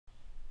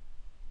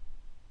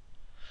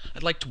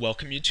I'd like to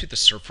welcome you to the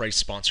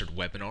Surfray-sponsored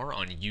webinar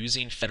on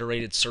using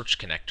federated search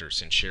connectors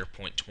in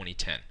SharePoint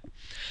 2010.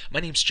 My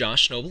name's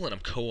Josh Noble, and I'm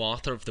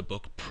co-author of the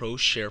book Pro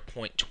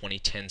SharePoint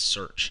 2010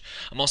 Search.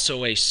 I'm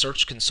also a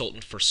search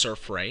consultant for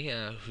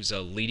Surfray, who's a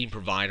leading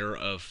provider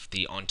of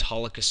the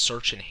Ontologous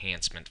search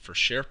enhancement for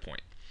SharePoint.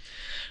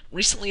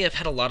 Recently, I've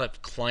had a lot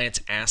of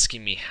clients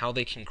asking me how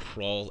they can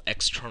crawl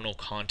external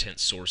content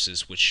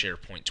sources with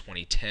SharePoint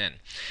 2010.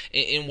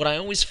 And what I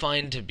always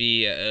find to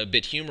be a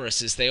bit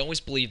humorous is they always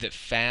believe that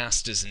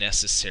FAST is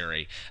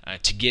necessary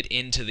to get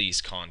into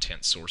these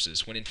content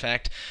sources, when in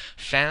fact,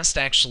 FAST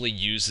actually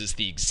uses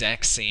the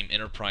exact same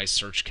enterprise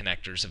search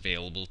connectors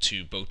available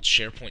to both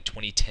SharePoint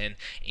 2010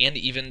 and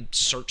even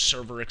Search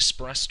Server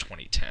Express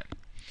 2010.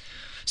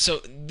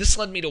 So this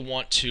led me to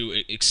want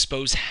to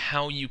expose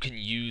how you can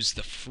use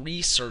the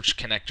free search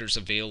connectors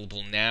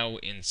available now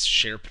in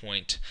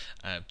SharePoint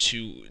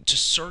to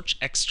search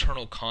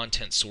external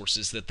content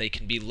sources that they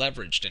can be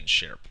leveraged in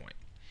SharePoint.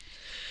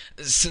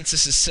 Since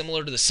this is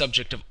similar to the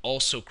subject of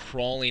also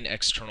crawling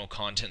external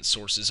content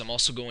sources, I'm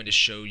also going to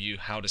show you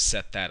how to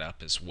set that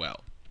up as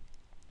well.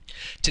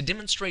 To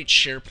demonstrate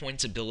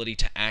SharePoint's ability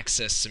to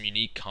access some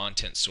unique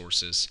content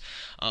sources,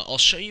 I'll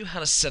show you how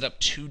to set up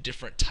two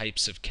different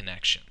types of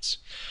connections.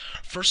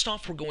 First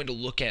off, we're going to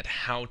look at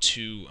how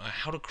to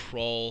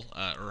crawl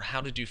or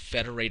how to do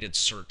federated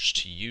search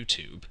to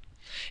YouTube.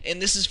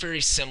 And this is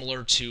very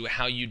similar to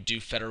how you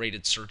do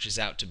federated searches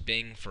out to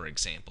Bing, for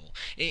example.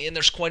 And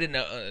there's quite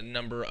a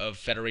number of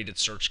federated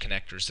search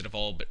connectors that have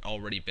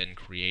already been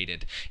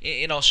created,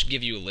 and I'll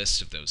give you a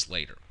list of those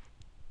later.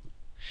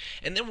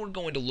 And then we're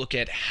going to look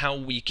at how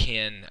we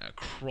can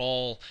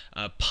crawl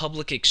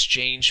public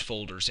Exchange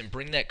folders and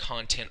bring that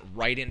content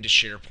right into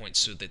SharePoint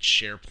so that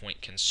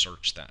SharePoint can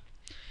search that.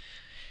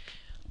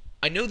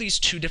 I know these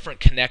two different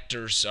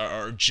connectors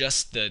are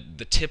just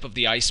the tip of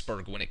the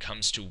iceberg when it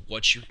comes to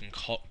what you can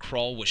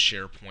crawl with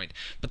SharePoint,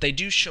 but they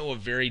do show a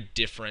very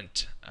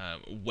different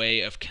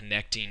way of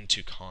connecting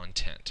to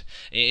content.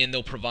 And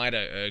they'll provide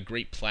a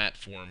great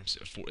platform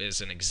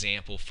as an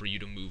example for you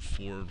to move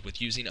forward with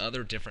using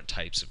other different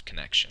types of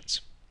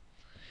connections.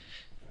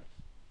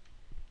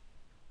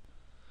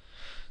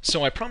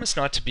 So I promise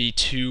not to be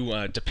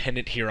too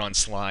dependent here on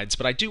slides,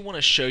 but I do want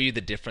to show you the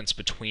difference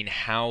between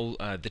how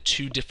the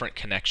two different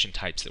connection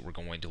types that we're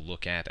going to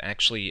look at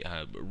actually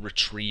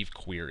retrieve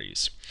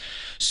queries.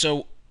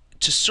 So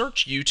to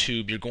search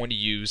YouTube, you're going to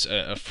use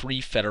a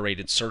free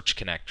federated search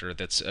connector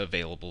that's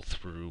available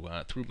through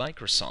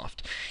Microsoft.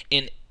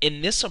 And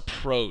in this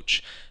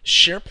approach,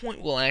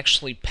 SharePoint will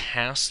actually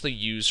pass the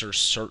user's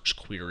search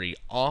query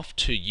off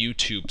to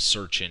YouTube's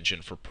search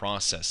engine for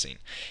processing,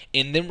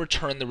 and then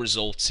return the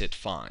results it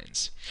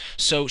finds.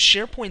 So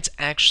SharePoint's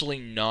actually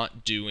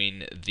not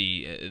doing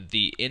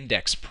the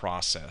index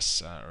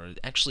process, or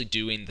actually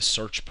doing the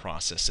search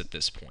process at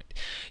this point.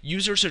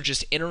 Users are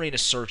just entering a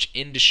search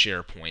into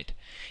SharePoint.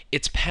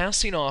 It's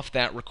passing off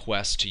that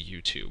request to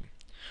YouTube.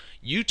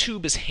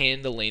 YouTube is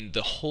handling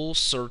the whole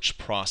search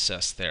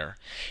process there,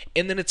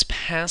 and then it's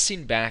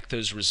passing back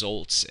those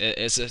results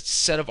as a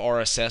set of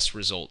RSS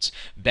results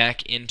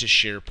back into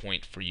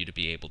SharePoint for you to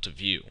be able to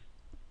view.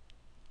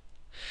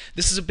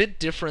 This is a bit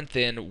different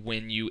than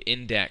when you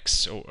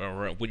index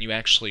or when you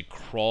actually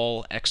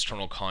crawl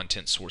external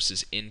content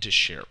sources into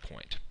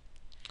SharePoint.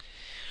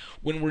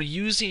 When we're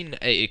using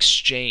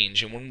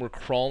Exchange and when we're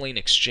crawling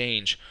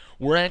Exchange,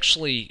 we're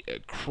actually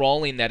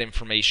crawling that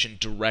information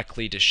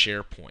directly to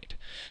SharePoint.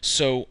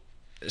 So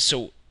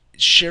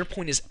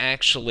SharePoint is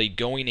actually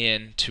going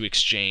in to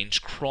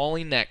Exchange,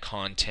 crawling that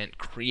content,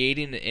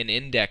 creating an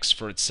index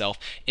for itself,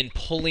 and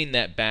pulling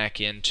that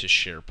back into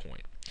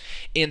SharePoint.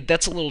 And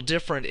that's a little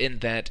different in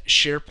that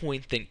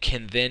SharePoint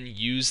can then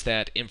use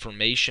that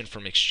information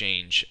from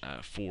Exchange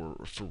for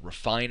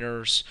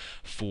refiners,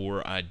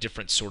 for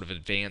different sort of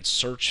advanced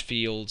search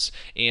fields,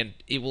 and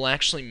it will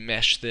actually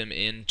mesh them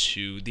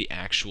into the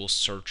actual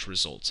search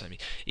results. I mean,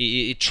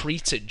 it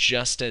treats it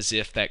just as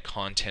if that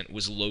content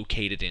was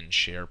located in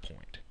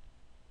SharePoint.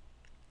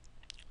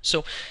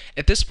 So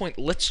at this point,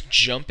 let's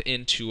jump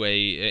into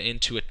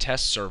a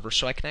test server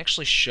so I can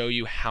actually show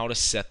you how to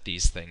set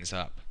these things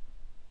up.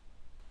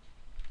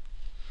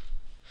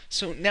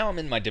 So now I'm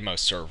in my demo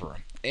server,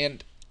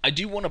 and I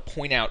do want to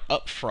point out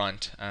up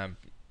front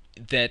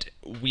that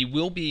we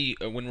will be,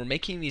 when we're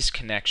making these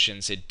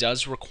connections, it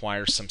does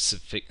require some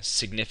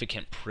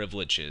significant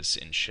privileges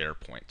in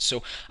SharePoint.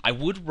 So I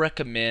would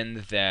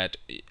recommend that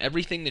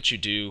everything that you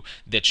do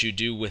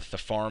with the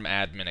farm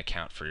admin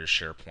account for your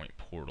SharePoint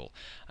portal.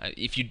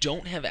 If you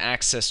don't have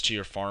access to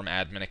your farm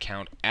admin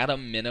account, at a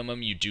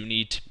minimum you do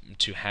need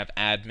to have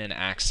admin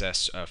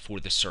access for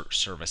the search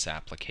service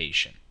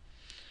application.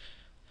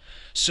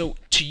 So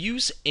to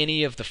use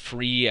any of the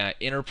free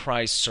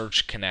enterprise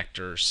search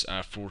connectors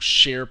for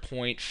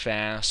SharePoint,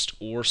 FAST,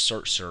 or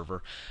Search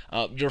Server,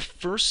 you'll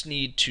first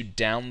need to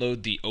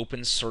download the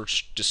Open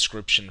Search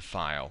description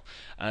file.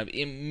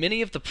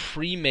 Many of the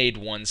pre-made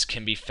ones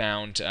can be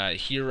found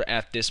here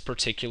at this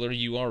particular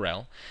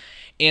URL.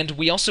 And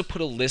we also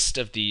put a list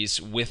of these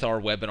with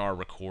our webinar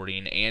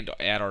recording and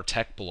at our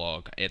tech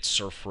blog at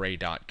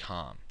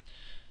surfray.com.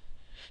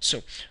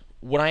 So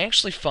what I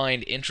actually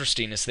find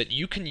interesting is that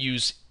you can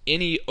use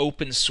any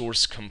open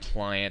source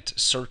compliant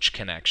search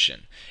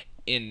connection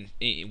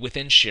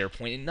within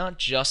SharePoint, and not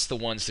just the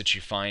ones that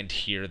you find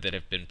here that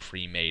have been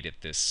pre-made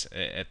at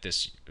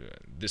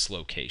this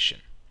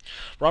location.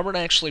 Robert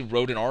actually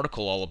wrote an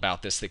article all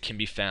about this that can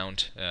be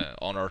found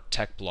on our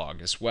tech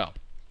blog as well.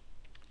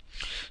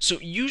 So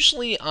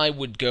usually I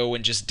would go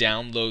and just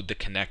download the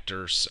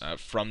connectors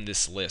from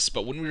this list,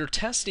 but when we were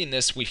testing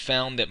this, we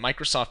found that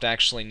Microsoft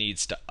actually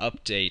needs to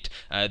update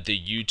the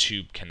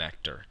YouTube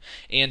connector.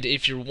 And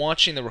if you're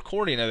watching the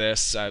recording of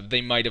this,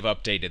 they might have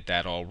updated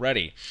that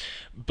already.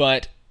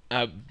 But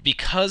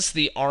because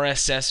the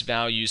RSS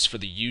values for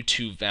the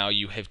YouTube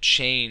value have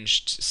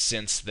changed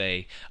since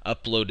they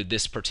uploaded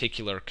this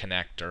particular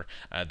connector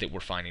that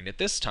we're finding at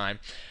this time,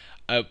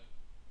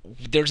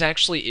 there's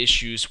actually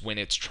issues when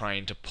it's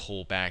trying to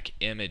pull back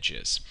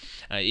images.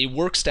 It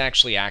works to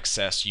actually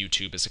access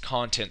YouTube as a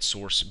content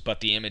source, but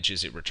the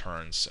images it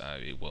returns,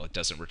 well, it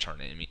doesn't return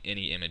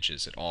any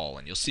images at all,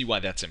 and you'll see why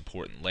that's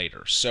important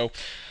later. So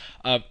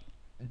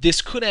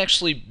this could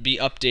actually be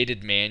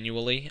updated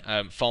manually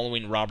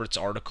following Robert's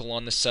article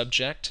on the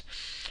subject.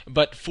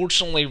 But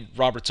fortunately,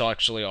 Robert's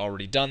actually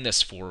already done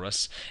this for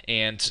us,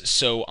 and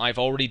so I've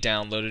already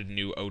downloaded a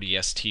new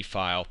ODST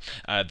file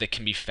that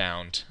can be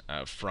found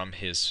from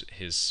his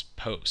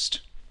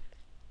post.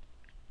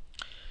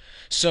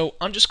 So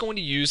I'm just going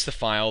to use the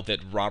file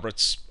that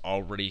Robert's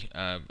already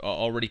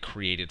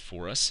created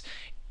for us.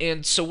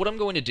 And so what I'm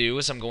going to do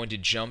is I'm going to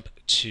jump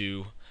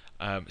to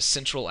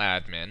Central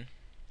Admin.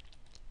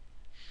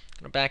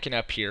 Backing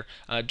up here,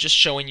 just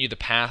showing you the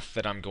path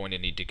that I'm going to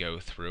need to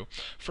go through.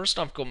 First,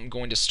 I'm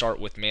going to start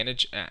with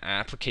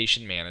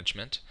Application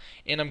Management,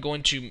 and I'm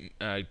going to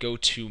go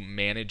to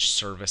Manage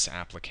Service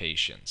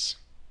Applications.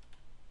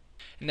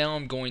 Now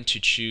I'm going to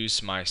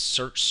choose my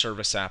Search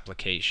Service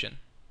application.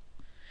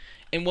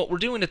 And what we're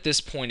doing at this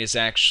point is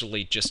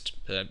actually just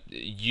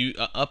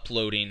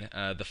uploading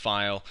the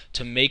file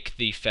to make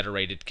the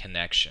federated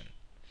connection.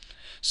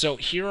 So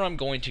here I'm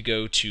going to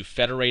go to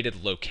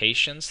Federated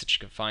Locations that you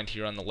can find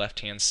here on the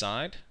left-hand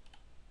side.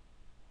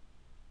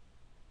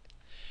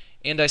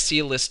 And I see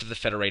a list of the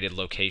federated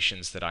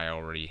locations that I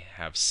already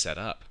have set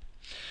up.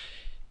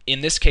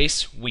 In this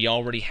case, we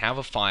already have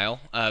a file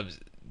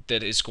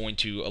that is going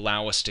to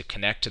allow us to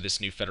connect to this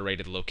new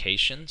federated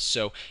location.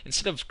 So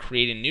instead of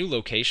creating a new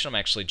location, I'm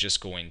actually just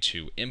going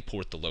to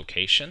import the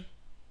location.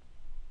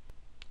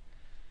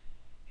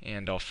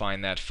 And I'll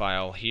find that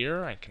file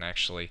here. I can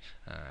actually,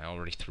 I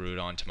already threw it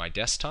onto my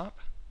desktop.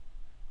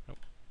 Oh,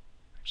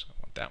 actually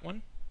I want that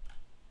one.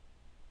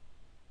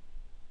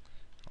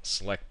 I'll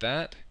select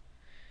that,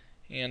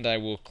 and I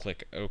will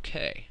click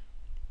OK.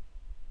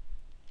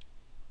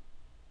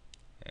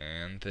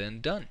 And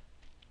then done.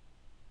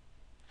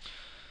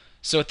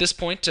 So at this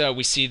point,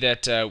 we see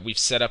that we've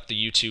set up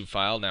the YouTube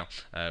file. Now,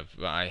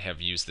 I have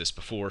used this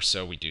before,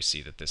 so we do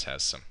see that this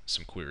has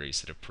some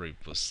queries that have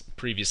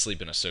previously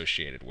been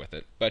associated with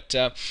it. But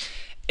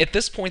at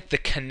this point, the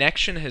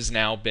connection has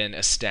now been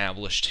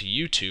established to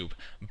YouTube,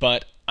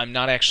 but I'm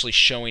not actually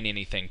showing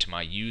anything to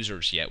my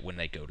users yet when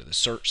they go to the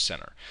Search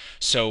Center.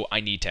 So I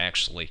need to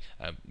actually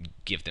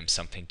give them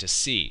something to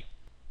see.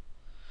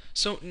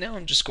 So now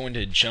I'm just going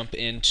to jump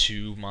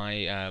into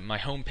my my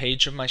home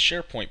page of my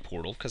SharePoint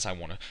portal because I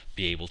want to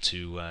be able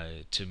to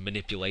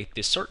manipulate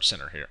the Search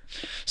Center here.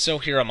 So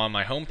here I'm on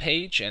my home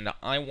page, and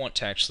I want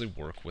to actually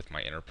work with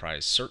my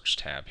Enterprise Search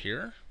tab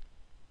here.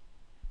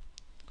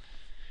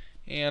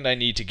 And I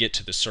need to get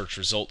to the search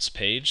results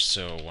page,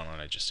 so why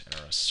don't I just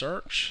enter a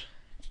search.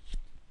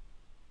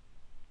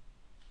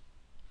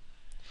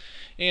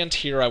 And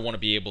here I want to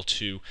be able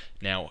to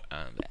now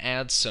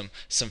add some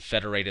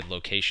federated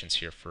locations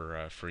here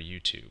for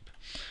YouTube.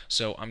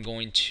 So I'm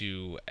going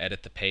to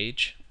edit the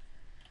page.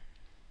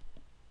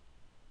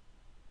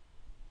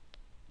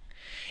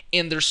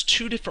 And there's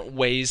two different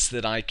ways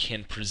that I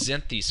can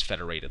present these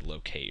federated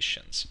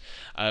locations.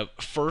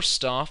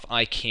 First off,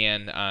 I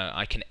can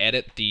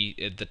edit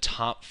the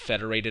top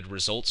federated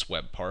results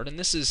web part, and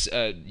this is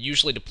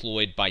usually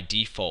deployed by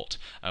default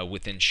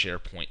within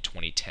SharePoint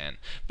 2010.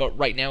 But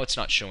right now, it's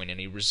not showing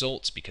any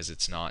results because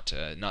it's not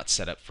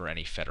set up for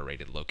any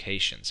federated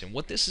locations. And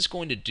what this is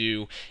going to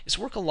do is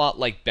work a lot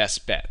like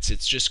Best Bets.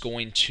 It's just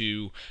going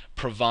to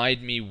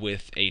provide me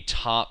with a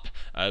top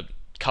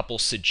couple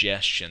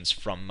suggestions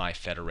from my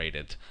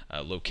federated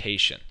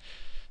location.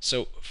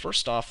 So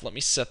first off, let me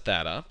set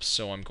that up.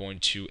 So I'm going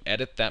to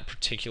edit that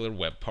particular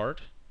web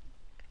part.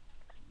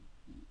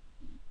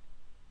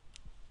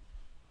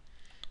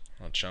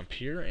 I'll jump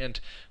here, and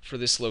for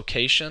this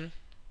location,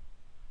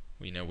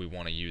 we know we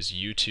want to use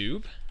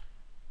YouTube.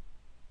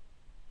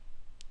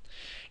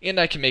 And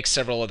I can make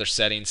several other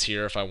settings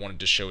here. If I wanted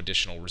to show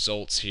additional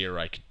results here,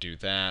 I could do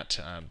that.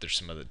 There's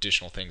some other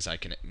additional things I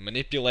can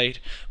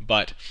manipulate,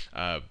 but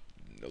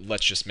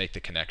let's just make the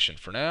connection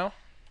for now.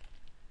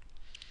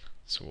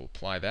 So we'll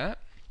apply that.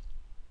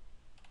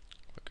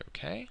 Click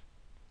OK.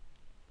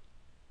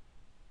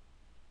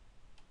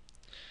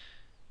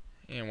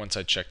 And once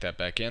I check that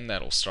back in,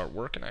 that'll start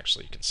working.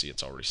 Actually, you can see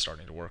it's already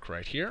starting to work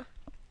right here.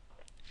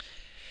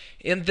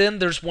 And then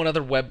there's one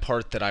other web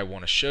part that I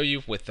want to show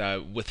you with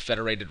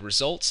federated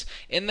results,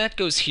 and that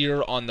goes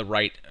here on the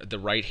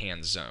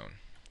right-hand zone.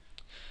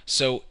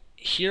 So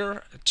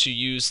here, to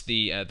use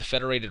the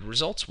federated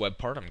results web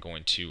part, I'm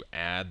going to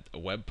add a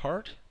web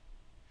part.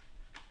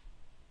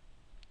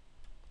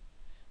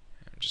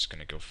 I'm just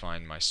going to go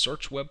find my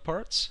search web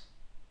parts.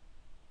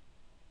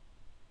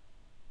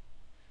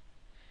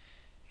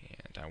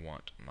 And I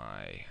want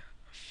my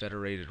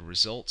federated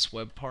results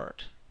web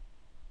part.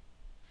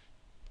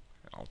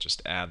 I'll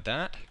just add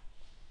that.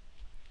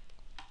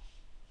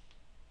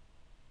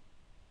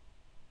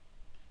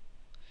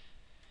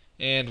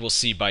 And we'll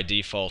see by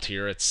default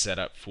here it's set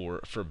up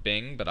for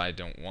Bing, but I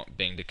don't want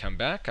Bing to come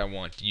back. I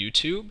want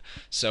YouTube.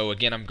 So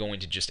again, I'm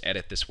going to just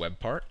edit this web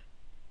part.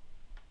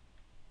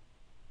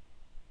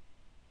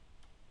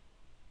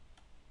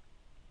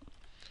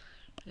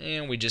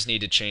 And we just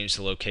need to change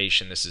the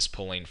location this is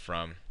pulling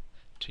from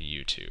to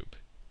YouTube.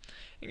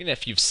 And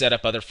if you've set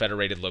up other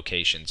federated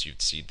locations,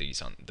 you'd see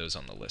those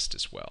on the list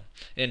as well.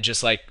 And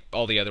just like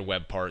all the other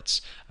web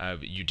parts,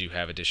 you do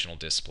have additional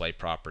display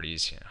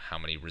properties, how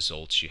many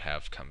results you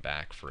have come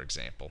back, for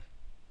example.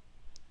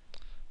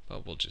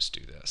 But we'll just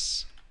do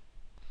this.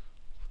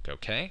 Click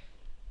OK.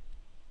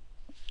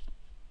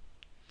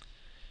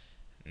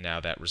 Now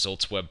that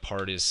results web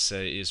part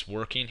is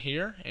working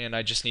here, and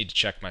I just need to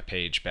check my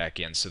page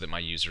back in so that my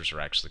users are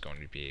actually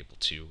going to be able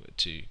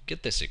to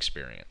get this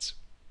experience.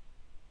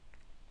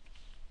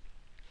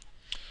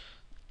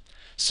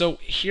 So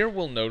here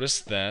we'll notice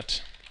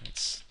that,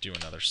 let's do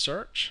another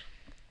search.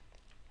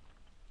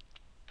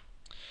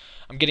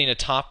 I'm getting a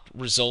top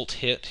result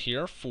hit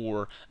here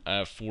for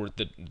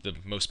the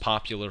most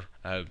popular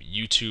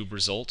YouTube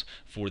result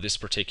for this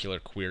particular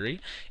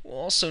query. We'll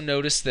also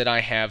notice that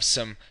I have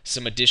some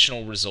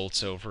additional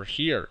results over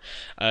here,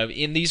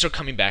 and these are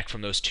coming back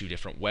from those two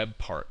different web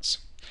parts.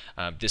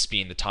 This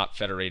being the top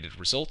federated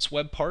results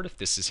web part, if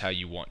this is how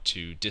you want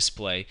to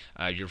display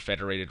your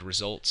federated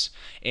results,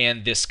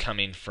 and this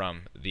coming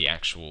from the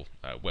actual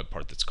web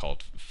part that's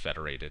called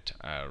federated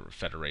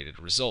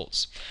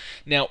results.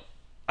 Now,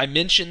 I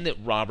mentioned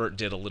that Robert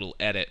did a little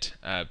edit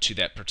to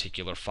that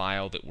particular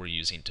file that we're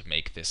using to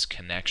make this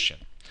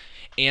connection.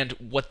 And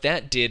what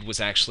that did was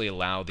actually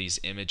allow these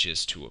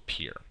images to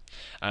appear.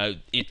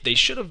 They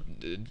should have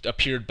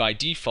appeared by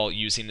default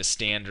using the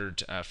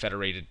standard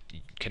federated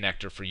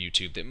connector for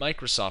YouTube that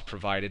Microsoft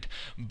provided,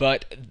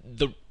 but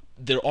the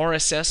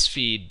RSS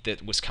feed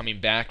that was coming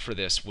back for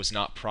this was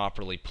not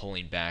properly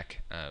pulling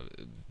back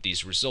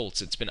these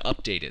results. It's been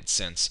updated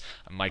since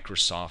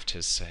Microsoft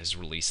has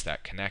released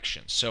that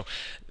connection. So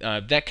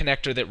that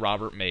connector that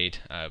Robert made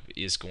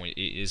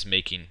is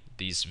making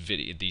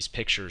these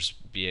pictures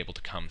be able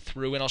to come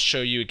through, and I'll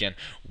show you again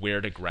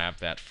where to grab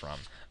that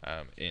from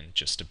in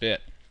just a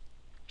bit.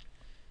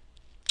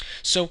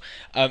 So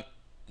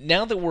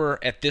now that we're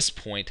at this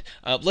point,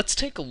 let's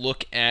take a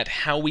look at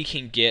how we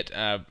can get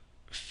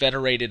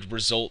federated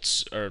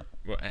results or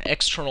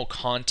external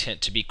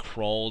content to be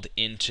crawled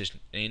into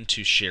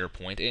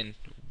SharePoint, and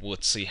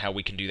let's see how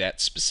we can do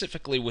that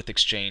specifically with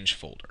Exchange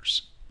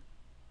folders.